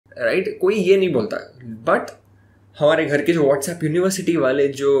Right? कोई ये नहीं बोलता, बट हमारे घर के जो व्हाट्सएप यूनिवर्सिटी वाले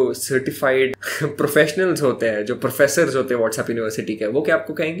जो सर्टिफाइड प्रोफेशनल्स होते हैं, जो प्रोफेसर्स होते हैं व्हाट्सएप यूनिवर्सिटी के, वो क्या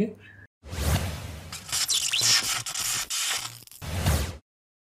आपको कहेंगे?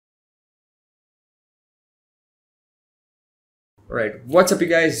 Right, what's up you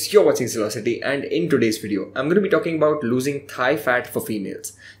guys? You're watching Zealocity, and in today's video, I'm going to be talking about losing thigh fat for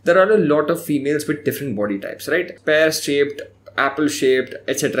females. There are a lot of females with different body types, right? Pear-shaped, apple-shaped,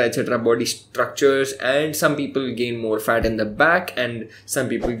 etc. body structures, and some people gain more fat in the back, and some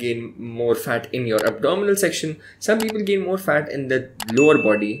people gain more fat in your abdominal section. Some people gain more fat in the lower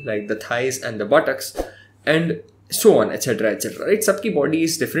body, like the thighs and the buttocks, and so on, etc. Right? Sabki body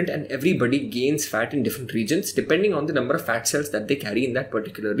is different, and everybody gains fat in different regions depending on the number of fat cells that they carry in that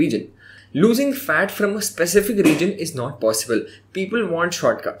particular region. Losing fat from a specific region is not possible. People want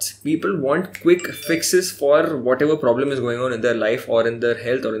shortcuts. People want quick fixes for whatever problem is going on in their life or in their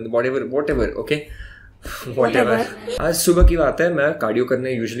health or in whatever, okay? Whatever. आज सुबह की बात है, मैं cardio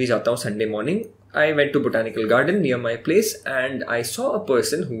करने usually जाता हूँ Sunday morning. I went to botanical garden near my place and I saw a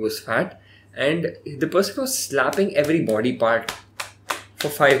person who was fat. And the person was slapping every body part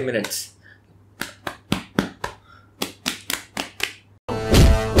for 5 minutes.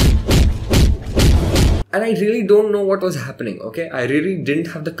 And I really don't know what was happening, okay? I really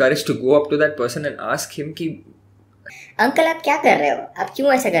didn't have the courage to go up to that person and ask him कि uncle आप क्या कर रहे हो, आप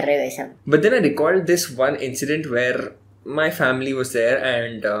क्यों ऐसा कर रहे हो ये सब? But then I recalled this one incident where my family was there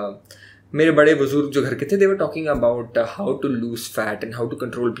and मेरे बड़े बुजुर्ग जो घर के थे, they were talking about how to lose fat and how to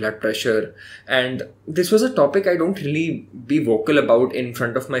control blood pressure, and this was a topic I don't really be vocal about in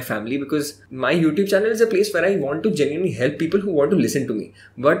front of my family because my YouTube channel is a place where I want to genuinely help people who want to listen to me.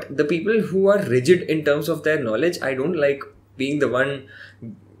 But the people who are rigid in terms of their knowledge, I don't like being the one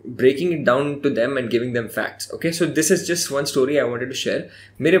breaking it down to them and giving them facts. Okay, so this is just one story I wanted to share.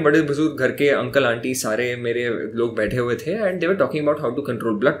 मेरे बड़े बुजुर्ग घर के uncle aunty सारे मेरे लोग बैठे हुए थे and they were talking about how to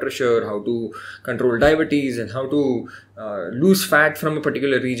control blood pressure, how to control diabetes, and how to lose fat from a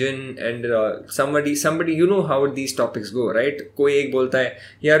particular region. And somebody you know how these topics go, right? कोई एक बोलता है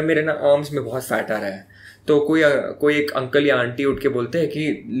यार मेरे ना arms में बहुत fat आ रहा है, तो कोई एक अंकल या आंटी उठ के बोलते हैं कि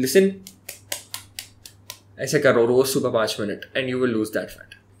लिसन, ऐसे करो रोज सुबह 5 minute and you will lose that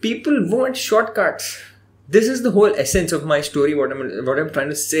fat. People want shortcuts. This is the whole essence of my story. What I'm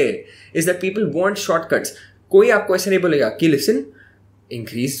trying to say is that people want shortcuts. कोई आपको ऐसे नहीं बोलेगा कि listen,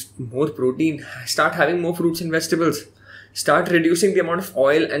 increase more protein, start having more fruits and vegetables, start reducing the amount of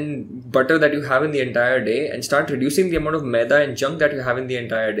oil and butter that you have in the entire day, and start reducing the amount of maida and junk that you have in the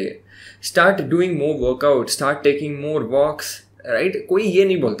entire day. Start doing more workout, start taking more walks, right? कोई ये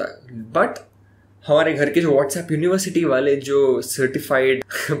नहीं बोलता, but हमारे घर के जो WhatsApp university वाले जो सर्टिफाइड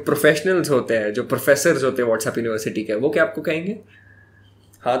प्रोफेशनल्स होते हैं, जो प्रोफेसर्स होते हैं व्हाट्सएप यूनिवर्सिटी के, वो क्या आपको कहेंगे?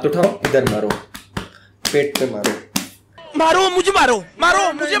 हाथ उठाओ, इधर मारो, पेट पे मारो, मारो मुझे,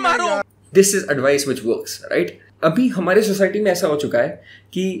 मारो मुझे, मारो. This is advice which works, right? अभी हमारे सोसाइटी में ऐसा हो चुका है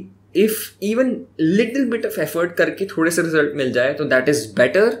कि if even little bit of effort करके थोड़े से रिजल्ट मिल जाए तो that is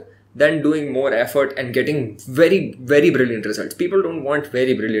better than doing more effort and getting very brilliant results. People don't want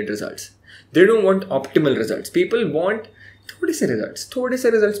very brilliant results. They don't want optimal results. People want थोड़े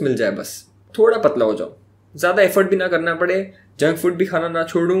से results मिल जाए, बस थोड़ा पतला हो जाओ, ज़्यादा एफर्ट भी ना करना पड़े, जंक फूड भी खाना ना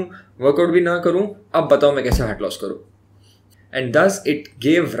छोड़ूं, वर्कआउट भी ना करूं, अब बताओ मैं कैसे फैट लॉस करूं. And thus it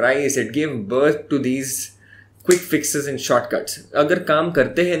gave birth to these quick fixes and shortcuts. अगर काम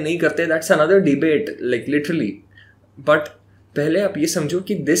करते हैं नहीं करते, that's another debate, like literally. But पहले आप ये समझो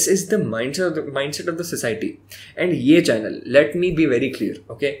कि this is the mindset of the society. And ये channel, let me be very clear,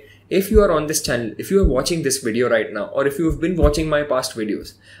 okay, if you are on this channel, if you are watching this video right now, or if you have been watching my past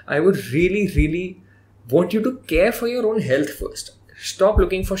videos, I would really want you to care for your own health first. Stop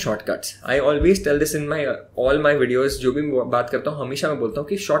looking for shortcuts. I always tell this in all my videos. जो भी बात करता हूँ हमेशा मैं बोलता हूँ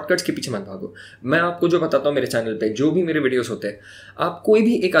कि शॉर्टकट्स के पीछे मत भागो. मैं आपको जो बताता हूँ मेरे चैनल पे, जो भी मेरे वीडियोस होते हैं, आप कोई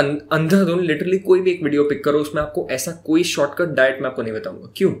भी एक अंधाधुन लिटरली कोई भी एक वीडियो पिक करो, उसमें आपको ऐसा कोई शॉर्टकट डाइट मैं आपको नहीं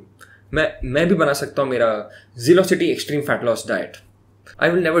बताऊंगा. क्यों? मैं भी बना सकता हूँ मेरा Zealocity extreme fat loss diet. I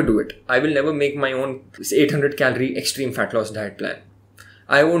will never do it. I will never make my own 800 calorie extreme fat loss diet plan.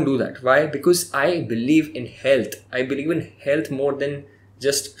 I won't do that. Why? Because I believe in health. I believe in health more than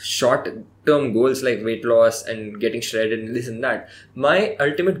just short-term goals like weight loss and getting shredded and this and that. My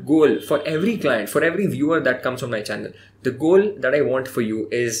ultimate goal for every client, for every viewer that comes on my channel, the goal that I want for you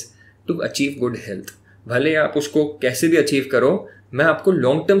is to achieve good health. भले आप उसको कैसे भी achieve करो, मैं आपको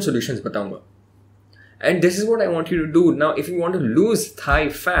long-term solutions बताऊंगा. And this is what I want you to do. Now, if you want to lose thigh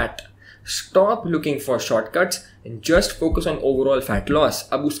fat, Stop looking for shortcuts and just focus on overall fat loss.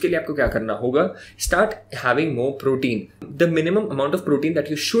 अब उसके लिए आपको क्या करना होगा? Start having more protein. The minimum amount of protein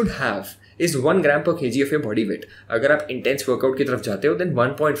that you should have is 1 gram per kg of your body weight. अगर आप intense workout की तरफ जाते हो then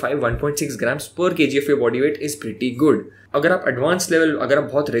 1.5-1.6 grams per kg of your body weight is pretty good. अगर आप advanced level, अगर आप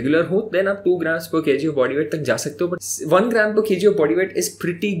बहुत regular हो then आप 2 grams per kg of body weight तक जा सकते हो, but 1 gram per kg of body weight is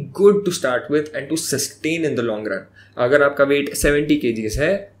pretty good to start with and to sustain in the long run. अगर आपका weight 70 kgs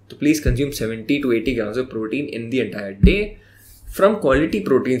है तो please consume 70 to 80 grams of protein in the entire day from quality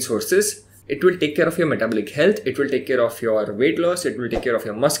protein sources. It will take care of your metabolic health, it will take care of your weight loss, it will take care of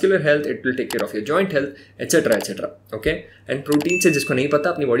your muscular health, it will take care of your joint health, etc. etc. Okay? And protein से जिसको नहीं पता,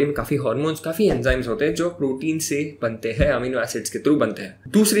 अपनी body में काफ़ी hormones, काफ़ी enzymes होते हैं जो प्रोटीन से बनते हैं, अमीनो एसिड्स के थ्रू बनते हैं.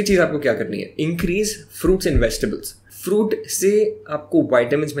 दूसरी चीज़ आपको क्या करनी है? Increase fruits and vegetables. Fruit से आपको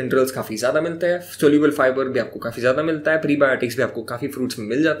वाइटामिन्स मिनरल्स काफ़ी ज़्यादा मिलते हैं, सोल्यूबल फाइबर भी आपको काफ़ी ज़्यादा मिलता है, प्रीबायोटिक्स भी आपको काफ़ी फ्रूट्स में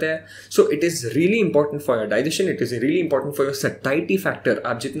मिल जाते हैं. So it is really important for your digestion, it is really important for your satiety factor.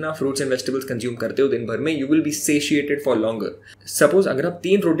 आप जितना फ्रूट्स एंड वेजिटेबल्स कंज्यूम करते हो दिन भर में, you will be satiated for longer. Suppose अगर आप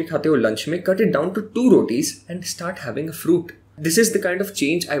 3 रोटी खाते हो लंच में, cut it down to 2 rotis and start having a fruit. This is the kind of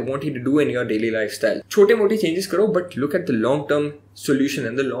change I want you to do in your daily lifestyle. छोटे मोटे changes करो, but look at the long-term solution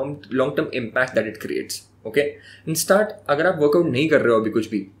and the long-term impact that it creates. Okay? And start, अगर आप workout नहीं कर रहे हो अभी कुछ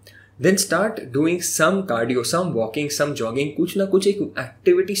भी, then start doing some cardio, some walking, some jogging, कुछ ना कुछ एक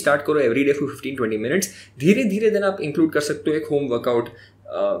activity start करो every day for 15-20 minutes. धीरे धीरे then आप include कर सकते हो एक home workout,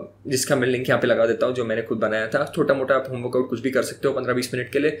 जिसका मैं लिंक यहाँ पे लगा देता हूँ, जो मैंने खुद बनाया था. छोटा मोटा आप होम वर्कआउट कुछ भी कर सकते हो 15-20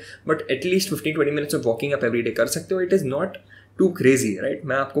 मिनट के लिए, but at least 15-20 minutes of walking आप एवरी डे कर सकते हो. It is not to crazy, right?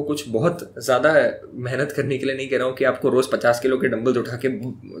 मैं आपको कुछ बहुत ज़्यादा मेहनत करने के लिए नहीं कह रहा हूँ कि आपको रोज़ 50 किलो के डंबल्स उठा के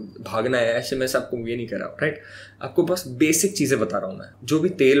भागना है, ऐसे मैं आपको ये नहीं कह रहा हूँ, राइट? आपको बस बेसिक चीज़ें बता रहा हूँ मैं. जो भी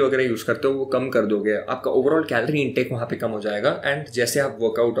तेल वगैरह यूज़ करते हो वो कम कर दोगे, आपका ओवरऑल कैलोरी इंटेक वहाँ पे कम हो जाएगा. एंड जैसे आप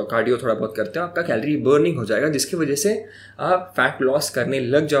वर्कआउट और कार्डियो थोड़ा बहुत करते हो, आपका कैलोरी बर्निंग हो जाएगा, जिसकी वजह से आप फैट लॉस करने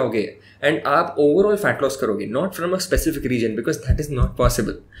लग जाओगे. एंड आप ओवरऑल फैट लॉस करोगे, not from a specific reason, because that is not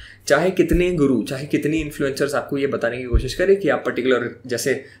possible. चाहे कितने गुरु, चाहे कितनी इन्फ्लुएंसर्स आपको ये बताने की कोशिश करें कि आप पर्टिकुलर,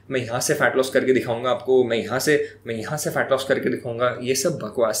 जैसे मैं यहाँ से फैट लॉस करके दिखाऊंगा आपको, मैं यहाँ से फैट लॉस करके दिखाऊंगा, ये सब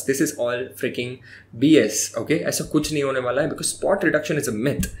बकवास. This is all fricking BS. Okay? ऐसा कुछ नहीं होने वाला है, because spot reduction is a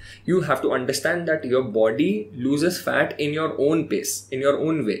myth. You have to understand that your body loses fat in your own pace, in your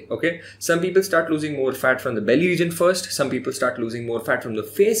own way. Okay? Some people start losing more fat from the belly region first, some people start losing more fat from the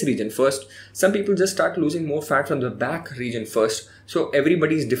face region first, some people just start losing more fat from the back region first. So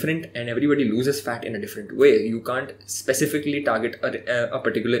everybody is different and everybody loses fat in a different way. You can't specifically target a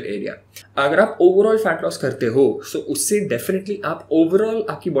particular area. अगर आप overall fat loss करते हो, so उससे definitely आप overall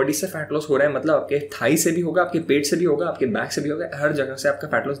आपकी body से fat loss हो रहा है, मतलब आपके थाई से भी होगा, आपके पेट से भी होगा, आपके बैक से भी होगा, हर जगह से आपका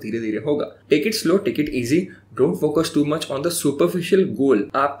fat loss धीरे धीरे होगा. Take it slow, take it easy. Don't focus too much on the superficial goal.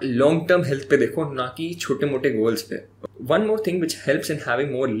 आप long term health पे देखो, ना कि छोटे मोटे goals पे. One more thing which helps in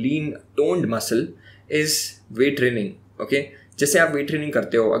having more lean toned muscle is weight training. Okay? जैसे आप वेट ट्रेनिंग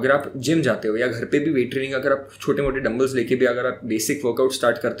करते हो, अगर आप जिम जाते हो या घर पे भी वेट ट्रेनिंग, अगर आप छोटे मोटे डंबल्स लेके भी अगर आप बेसिक वर्कआउट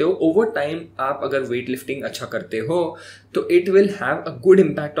स्टार्ट करते हो, ओवर टाइम आप अगर वेट लिफ्टिंग अच्छा करते हो तो it will have a good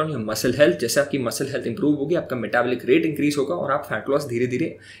impact on your muscle health. जैसे आपकी मसल हेल्थ इंप्रूव होगी, आपका मेटाबॉलिक रेट इंक्रीज होगा और आप फैट लॉस धीरे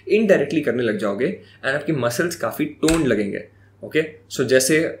धीरे इनडायरेक्टली करने लग जाओगे एंड आपकी मसल्स काफ़ी टोन लगेंगे. ओके? सो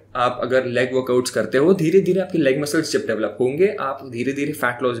जैसे आप अगर लेग वर्कआउट्स करते हो, धीरे धीरे आपके लेग मसल्स जब डेवलप होंगे, आप धीरे धीरे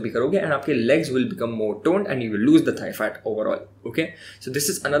फैट लॉस भी करोगे एंड आपके legs will become more toned and you will lose the Thai fat overall. Okay? So this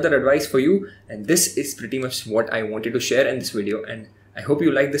is another advice for you and this is pretty much what I wanted to share in this video and I hope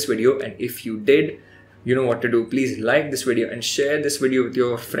you like this video. And if you did, you know what to do. Please like this video and share this video with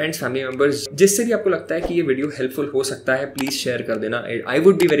your friends, family members. जिससे भी आपको लगता है कि ये video helpful हो सकता है, प्लीज़ शेयर कर देना. I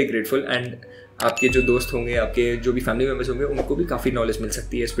would be very grateful. And आपके जो दोस्त होंगे, आपके जो भी फैमिली मेम्बर्स होंगे, उनको भी काफ़ी नॉलेज मिल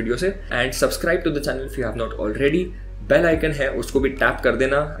सकती है इस वीडियो से. And subscribe to the channel if you have not already. Bell icon है, उसको भी टैप कर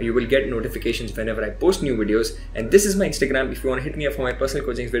देना. You will get notifications whenever I post new videos. And this is my Instagram if you want hit me up for my personal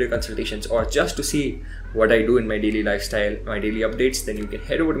coachings, video consultations, और just to C what I do in my daily lifestyle, my daily updates, then you can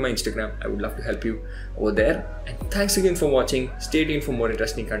head over to my Instagram. I would love to help you over there. And thanks again for watching. Stay tuned for more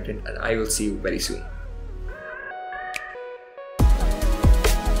interesting content and I will see you very soon.